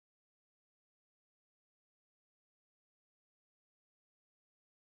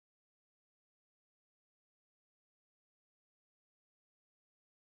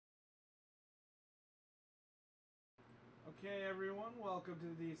Okay, everyone, welcome to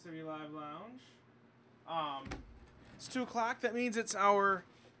the City Live Lounge. It's 2 o'clock. That means it's our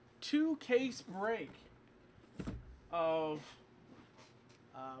 2-case break of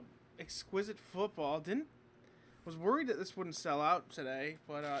Exquisite football. Was worried that this wouldn't sell out today,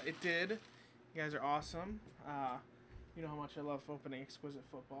 but it did. You guys are awesome. You know how much I love opening Exquisite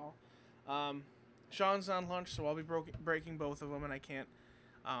football. Sean's on lunch, so I'll be breaking both of them, and I can't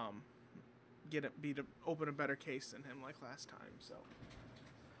open a better case than him like last time. So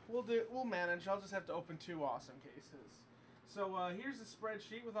we'll manage. I'll just have to open 2 awesome cases. So here's the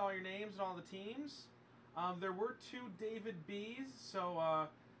spreadsheet with all your names and all the teams. There were 2 David B's, so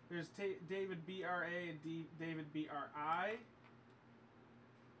there's David B-R-A and David B-R-I.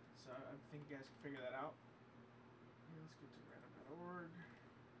 So I think you guys can figure that out. Let's get to random.org.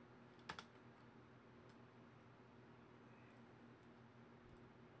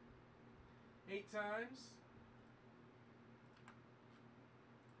 Eight times.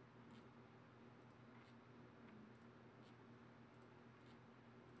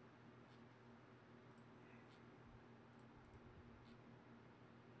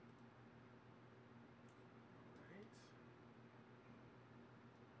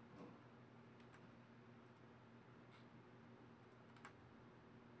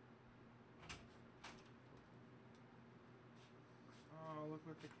 Oh, look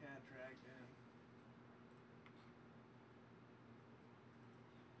what the cat dragged in.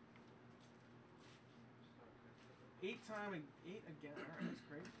 Eight again. Alright, that's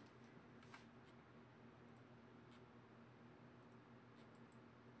great.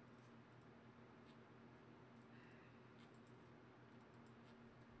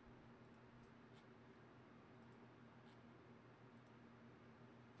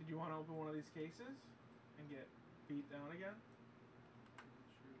 Did you want to open one of these cases and get beat down again?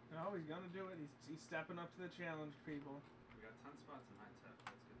 No, he's gonna do it. He's stepping up to the challenge, people. We got 10 spots in high tech.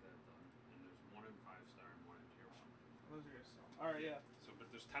 Let's get that done. And there's 1 in 5-star and 1 in tier 1. Those are your stuff. All right, yeah. So,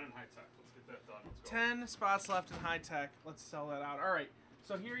 but there's 10 in high tech. Let's get that done. Let's go. 10 spots left in high tech. Let's sell that out. All right.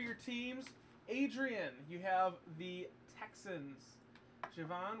 So here are your teams. Adrian, you have the Texans.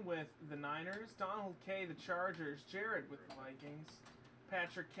 Javon with the Niners. Donald K, the Chargers. Jared with the Vikings.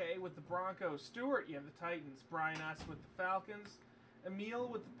 Patrick K with the Broncos. Stuart, you have the Titans. Brian S with the Falcons. Emil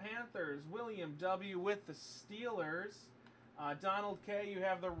with the Panthers. William W with the Steelers. Donald K, you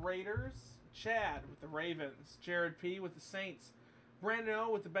have the Raiders. Chad with the Ravens. Jared P with the Saints. Brandon O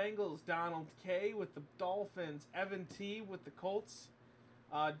with the Bengals. Donald K with the Dolphins. Evan T with the Colts.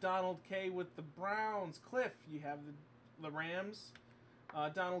 Donald K with the Browns. Cliff, you have the Rams.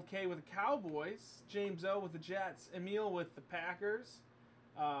 Donald K with the Cowboys. James O with the Jets. Emil with the Packers.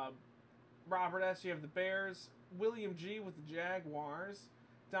 Robert S, you have the Bears. William G with the Jaguars.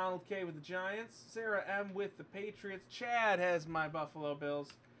 Donald K with the Giants. Sarah M with the Patriots. Chad has my Buffalo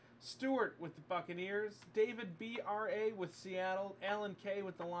Bills. Stuart with the Buccaneers. David B-R-A with Seattle. Alan K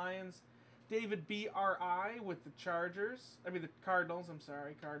with the Lions. David B-R-I with the Cardinals. I'm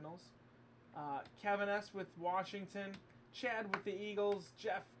sorry, Cardinals. Kevin S with Washington. Chad with the Eagles.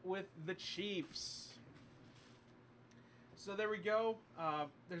 Jeff with the Chiefs. So there we go.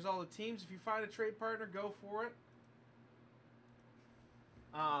 There's all the teams. If you find a trade partner, go for it.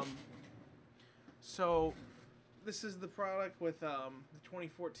 So this is the product with the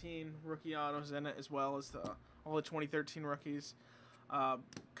 2014 rookie autos in it, as well as all the 2013 rookies.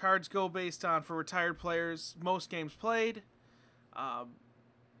 Cards go based on, for retired players, most games played,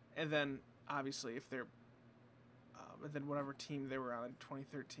 and then obviously if they're and then whatever team they were on in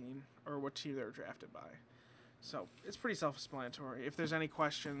 2013 or what team they were drafted by. So it's pretty self-explanatory. If there's any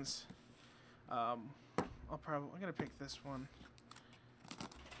questions, I'm gonna pick this one.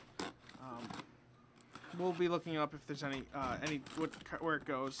 We'll be looking up if there's any where it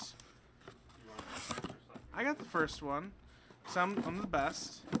goes. I got the first one, so I'm the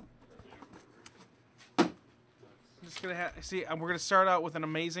best. I'm just gonna we're gonna start out with an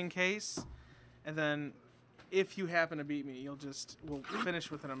amazing case, and then if you happen to beat me, we'll finish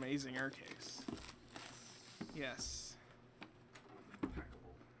with an amazinger case. Yes.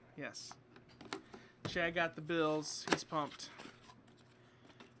 Yes. Chad got the Bills. He's pumped.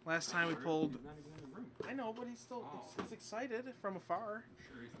 Last time we pulled... He's not even in the room. I know, but he's excited from afar. I'm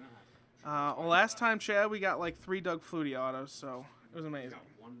sure he's not. Well, last time, Chad, we got like 3 Doug Flutie autos, so it was amazing. Got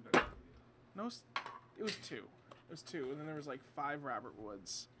 1 Doug. No, it was 2. It was 2, and then there was like 5 Robert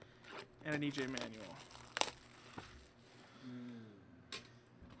Woods and an EJ Manuel.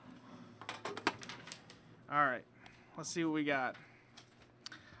 All right, let's see what we got.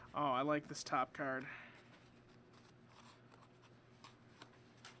 Oh, I like this top card.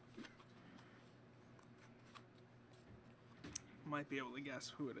 might be able to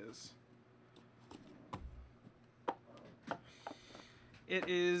guess who it is. It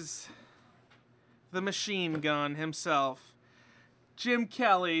is the machine gun himself. Jim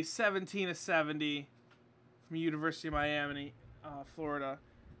Kelly, 17/70 from University of Miami, Florida.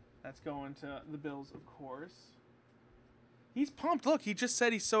 That's going to the Bills, of course. He's pumped. Look, he just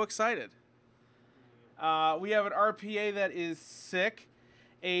said he's so excited. We have an RPA that is sick.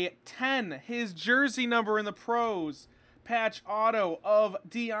 A 10, his jersey number in the pros. Patch auto of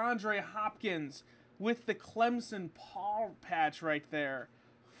DeAndre Hopkins with the Clemson paw patch right there.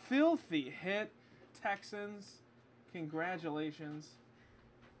 Filthy hit, Texans. Congratulations.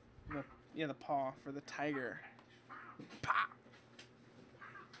 The paw for the Tiger.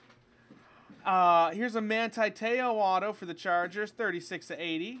 Here's a Manti Te'o auto for the Chargers,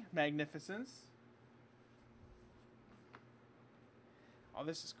 36/80. Magnificence. Oh,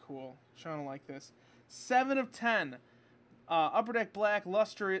 this is cool. Sean will like this. 7/10. Upper Deck Black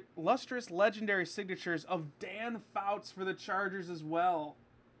lustrous legendary signatures of Dan Fouts for the Chargers as well.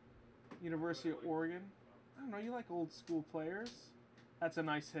 University of Oregon. I don't know, you like old school players. That's a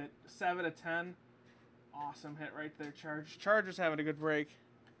nice hit. 7/10. Awesome hit right there, Chargers having a good break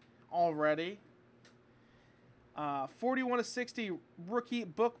already. 41/60 rookie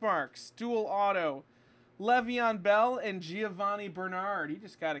bookmarks. Dual auto. Le'Veon Bell and Giovanni Bernard. He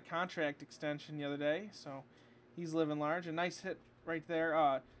just got a contract extension the other day, so he's living large. A nice hit right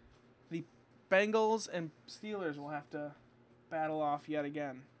there. The Bengals and Steelers will have to battle off yet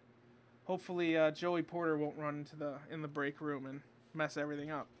again. Hopefully, Joey Porter won't run in the break room and mess everything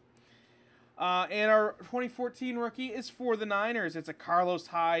up. And our 2014 rookie is for the Niners. It's a Carlos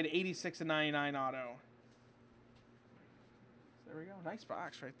Hyde 86/99 auto. There we go. Nice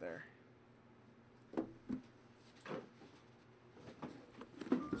box right there.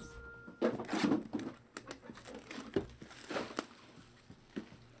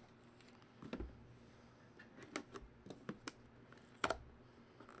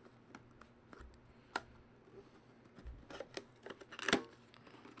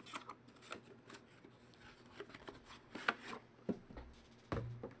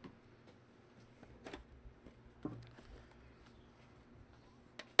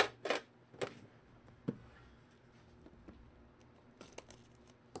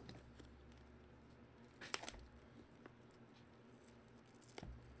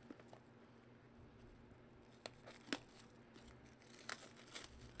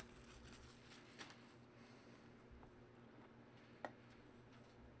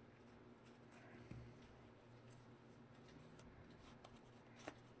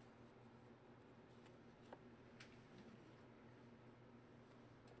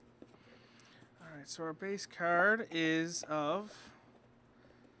 Alright, so our base card is of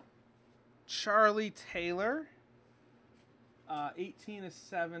Charlie Taylor,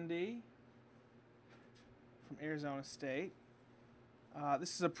 18/70 from Arizona State.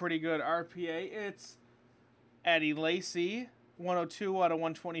 This is a pretty good RPA. It's Eddie Lacy,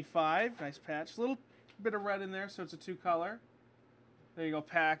 102/125. Nice patch. A little bit of red in there, so it's a two-color. There you go,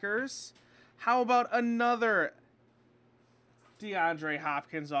 Packers. How about another DeAndre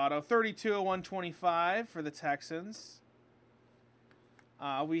Hopkins auto, 32/125 for the Texans.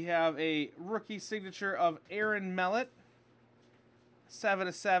 We have a rookie signature of Aaron Mellett,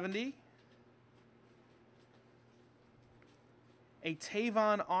 7/70. A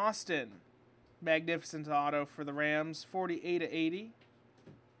Tavon Austin, magnificent auto for the Rams, 48/80.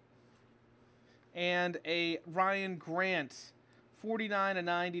 And a Ryan Grant,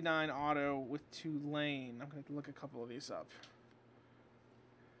 49/99 auto with Tulane. I'm going to look a couple of these up.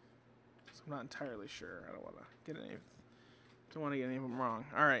 I'm not entirely sure. I don't want to get any of them wrong.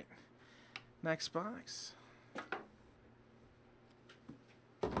 All right. Next box.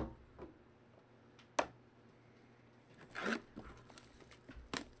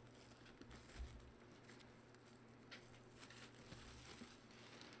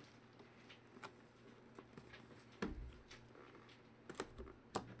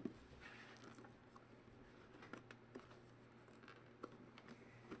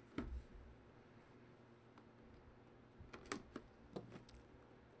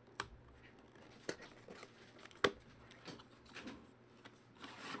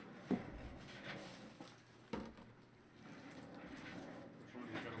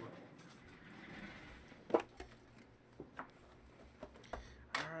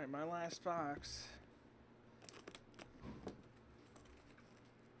 My last box.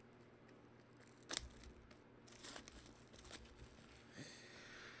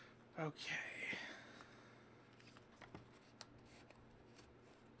 Okay.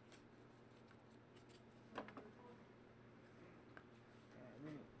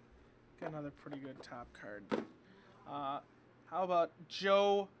 Got another pretty good top card. How about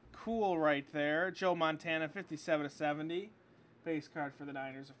Joe Cool right there? Joe Montana, 57/70. Base card for the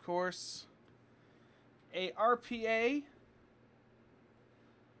Niners, of course. A RPA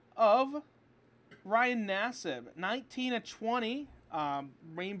of Ryan Nassib, 19/20.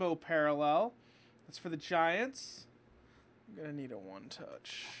 Rainbow parallel. That's for the Giants. I'm going to need a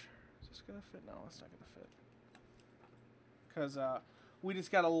one-touch. Is this going to fit? No, it's not going to fit. Because we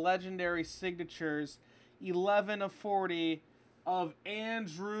just got a legendary signatures, 11/40 of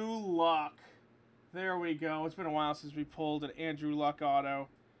Andrew Luck. There we go. It's been a while since we pulled an Andrew Luck auto.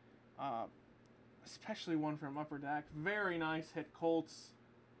 Especially one from Upper Deck. Very nice hit, Colts.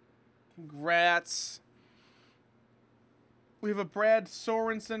 Congrats. We have a Brad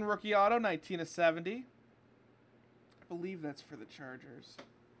Sorensen rookie auto, 19/70. I believe that's for the Chargers.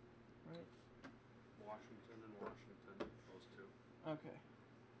 Right? Washington and Washington, those two. Okay.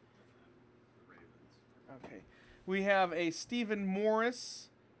 And then the Ravens. Okay. We have a Stephen Morris,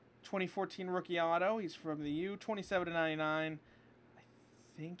 2014 rookie auto. He's from the U, 27/99. I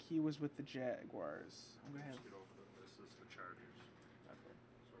think he was with the Jaguars. I'm gonna have. Just get over this is the Chargers. Okay.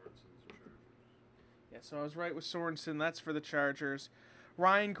 Sorensen's the Chargers. Yeah, so I was right with Sorensen. That's for the Chargers.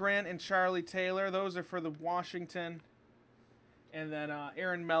 Ryan Grant and Charlie Taylor. Those are for the Washington. And then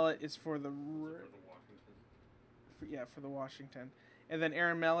Aaron Mellett is for the. For the Washington. For the Washington. And then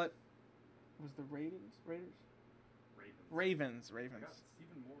Aaron Mellett was the Raiders. Ravens. Got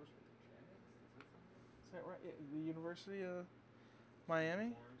Stephen Morris with the Jags. Is that right? Yeah, the University of Miami.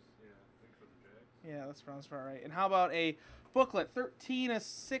 Morris, yeah, I think for the Jags. Yeah, that sounds about right. And how about a booklet,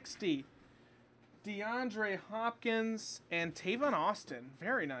 13/60. DeAndre Hopkins and Tavon Austin.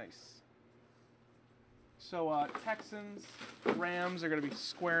 Very nice. So Texans, Rams are going to be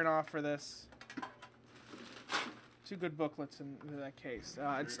squaring off for this. Two good booklets in that case.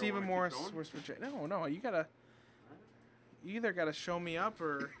 And Stephen Morris, where's Virginia? No, you gotta. You either gotta show me up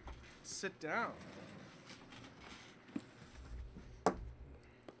or sit down.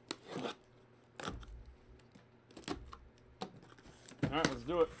 All right, let's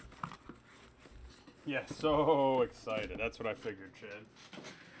do it. Yeah, so excited. That's what I figured, Chad.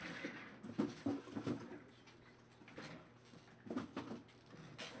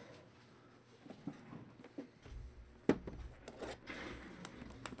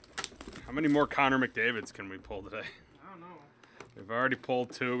 How many more Connor McDavids can we pull today? I don't know. We've already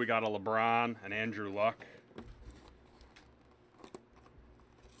pulled two. We got a LeBron and Andrew Luck.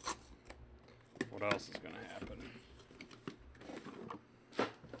 What else is going to happen?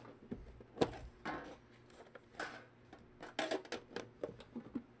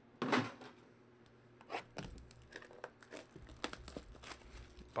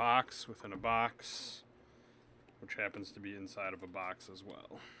 Box within a box, which happens to be inside of a box as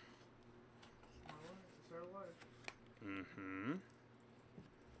well. It's our life. Mm-hmm.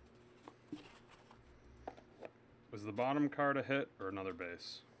 Was the bottom card a hit or another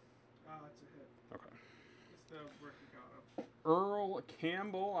base? It's a hit. Okay. It's the rookie auto. Earl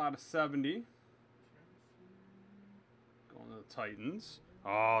Campbell out of 70. Going to the Titans.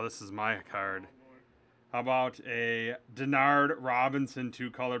 Oh, this is my card. How about a Denard Robinson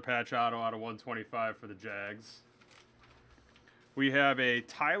 2-color patch auto out of 125 for the Jags? We have a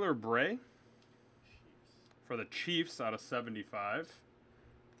Tyler Bray for the Chiefs out of 75. What the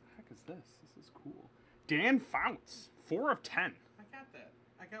heck is this? This is cool. Dan Founts, 4/10. I got that.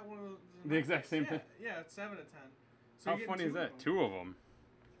 I got one of those. The exact same thing? Yeah, it's 7/10. So How you're funny getting is that? two Two of them.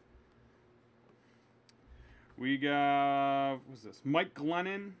 We got, what's this? Mike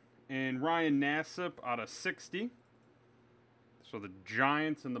Glennon and Ryan Nassib out of 60. So the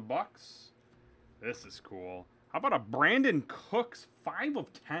Giants and the Bucks. This is cool. How about a Brandon Cooks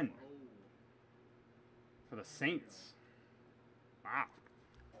 5/10 for the Saints? Wow.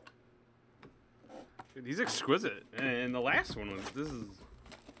 Dude, he's exquisite. And the last one was this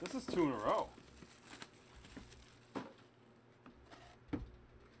is two in a row.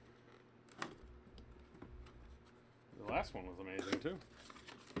 The last one was amazing too.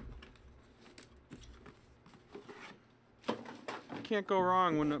 You can't go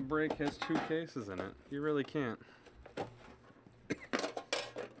wrong when a break has two cases in it. You really can't.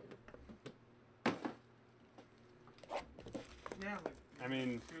 Yeah, like, I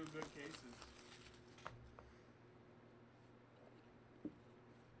mean, two good cases. Is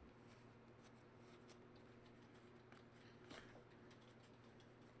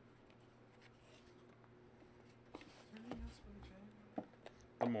there anything else for the Giants?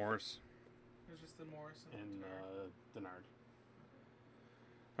 the Morris It was just the Morris and Denard.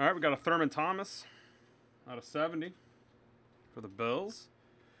 All right, we got a Thurman Thomas out of 70 for the Bills.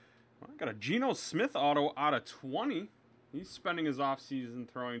 Well, I got a Geno Smith auto out of 20. He's spending his offseason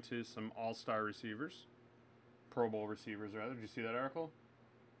throwing to some all-star receivers. Pro Bowl receivers, rather. Did you see that article?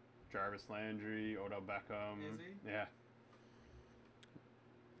 Jarvis Landry, Odell Beckham. Is he? Yeah.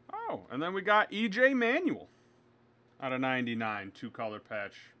 Oh, and then we got E.J. Manuel out of 99. 2-color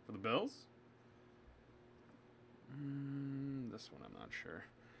patch for the Bills. This one I'm not sure.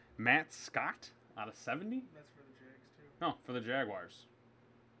 Matt Scott out of 70. That's for the Jags, too. No, for the Jaguars.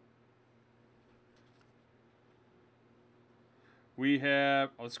 We have,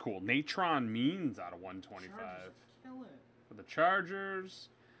 oh, that's cool. Natron Means out of 125 for the Chargers.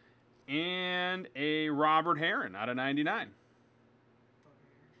 And a Robert Herron out of 99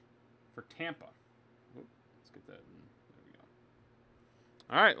 for Tampa. Oop, let's get that in. There we go.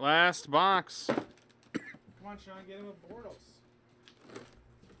 All right, last box. Come on, Sean, get him a Bortles.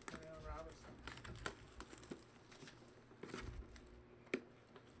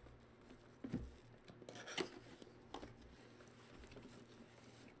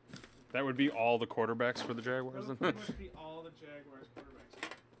 That would be all the quarterbacks for the Jaguars. That would be all the Jaguars quarterbacks.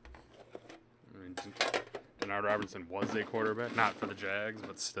 I mean, Denard Robinson was a quarterback, not for the Jags,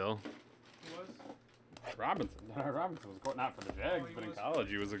 but still. Who was? Robinson. Denard Robinson was not for the Jags, but in college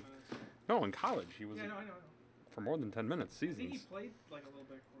he was a. No, in college he was. Yeah, I know. For more than 10 minutes, seasons. I think he played like a little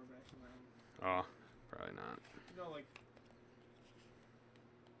bit quarterback in that. Oh, probably not. No, like.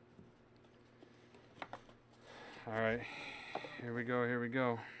 All right, here we go. Here we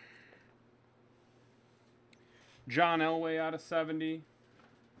go. John Elway out of 70.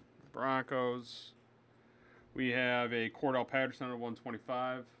 Broncos. We have a Cordell Patterson out of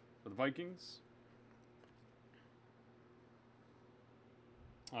 125 for the Vikings.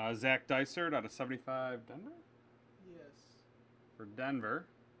 Zach Dysert out of 75. Denver? Yes. For Denver.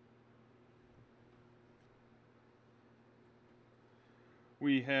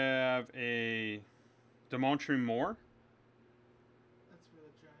 We have a Demontre Moore. That's for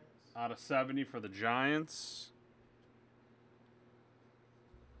the Giants. Out of 70 for the Giants.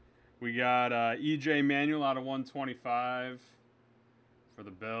 We got E.J. Manuel out of 125 for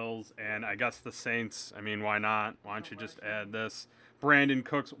the Bills. And I guess the Saints, I mean, why not? Why don't you just add this? Brandon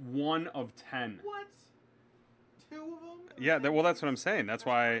Cooks, 1 of 10. What? 2 of them? Yeah, well, that's what I'm saying. That's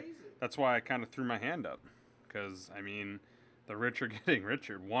why crazy. I kind of threw my hand up. Because, I mean, the rich are getting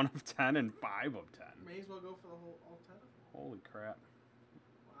richer. 1 of 10 and 5 of 10. May as well go for the whole all 10. Holy crap.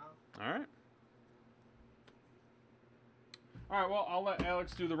 Wow. All right. All right, well, I'll let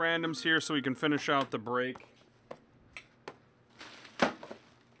Alex do the randoms here so we can finish out the break.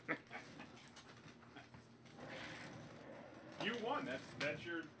 You won. That's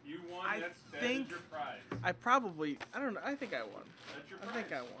your that is your prize. I don't know. I think I won. That's your I prize.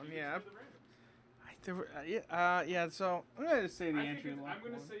 think I won. You Yeah. get to do the randoms. Yeah. So I'm gonna just say the I'm Andrew Luck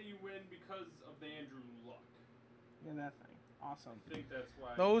going to one. say you win because of the Andrew Luck. Yeah, that thing. Awesome. I think that's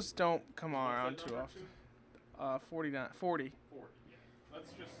why. Those don't come What's around that too number, often. too? 40. 40, yeah.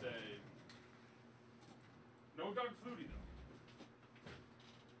 Let's just say no Doug Flutie, though.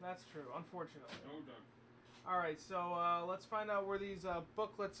 That's true. Unfortunately. No Doug. All right. So let's find out where these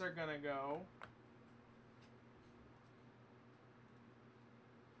booklets are gonna go.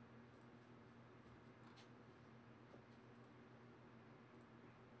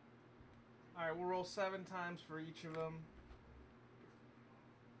 All right. We'll roll 7 times for each of them.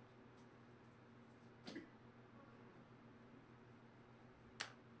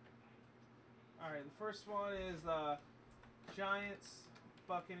 Alright, the first one is the Giants,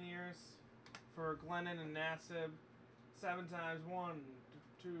 Buccaneers for Glennon and Nassib. 7 times. 1,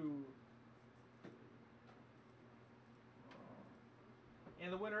 2.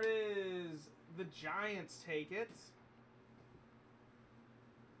 And the winner is the Giants take it.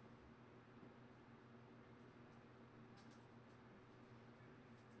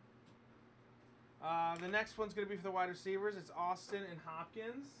 The next one's going to be for the wide receivers. It's Austin and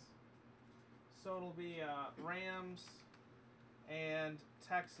Hopkins. So it'll be Rams and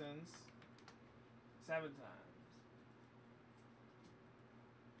Texans 7 times.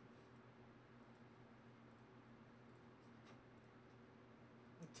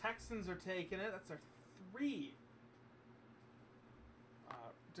 The Texans are taking it. That's our 3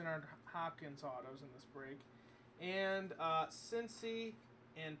 Denard Hopkins autos in this break. And Cincy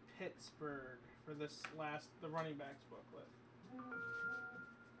and Pittsburgh for this the running backs booklet.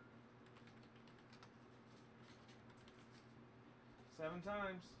 Seven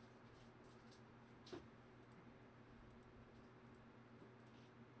times.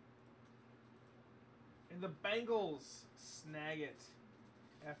 And the Bengals snag it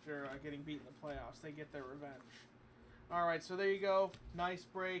after getting beat in the playoffs. They get their revenge. All right, so there you go. Nice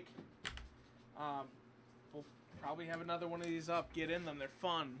break. We'll probably have another one of these up. Get in them. They're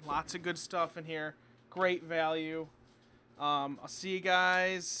fun. Lots of good stuff in here. Great value. I'll see you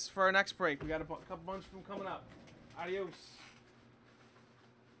guys for our next break. We got a couple bunch of them coming up. Adios.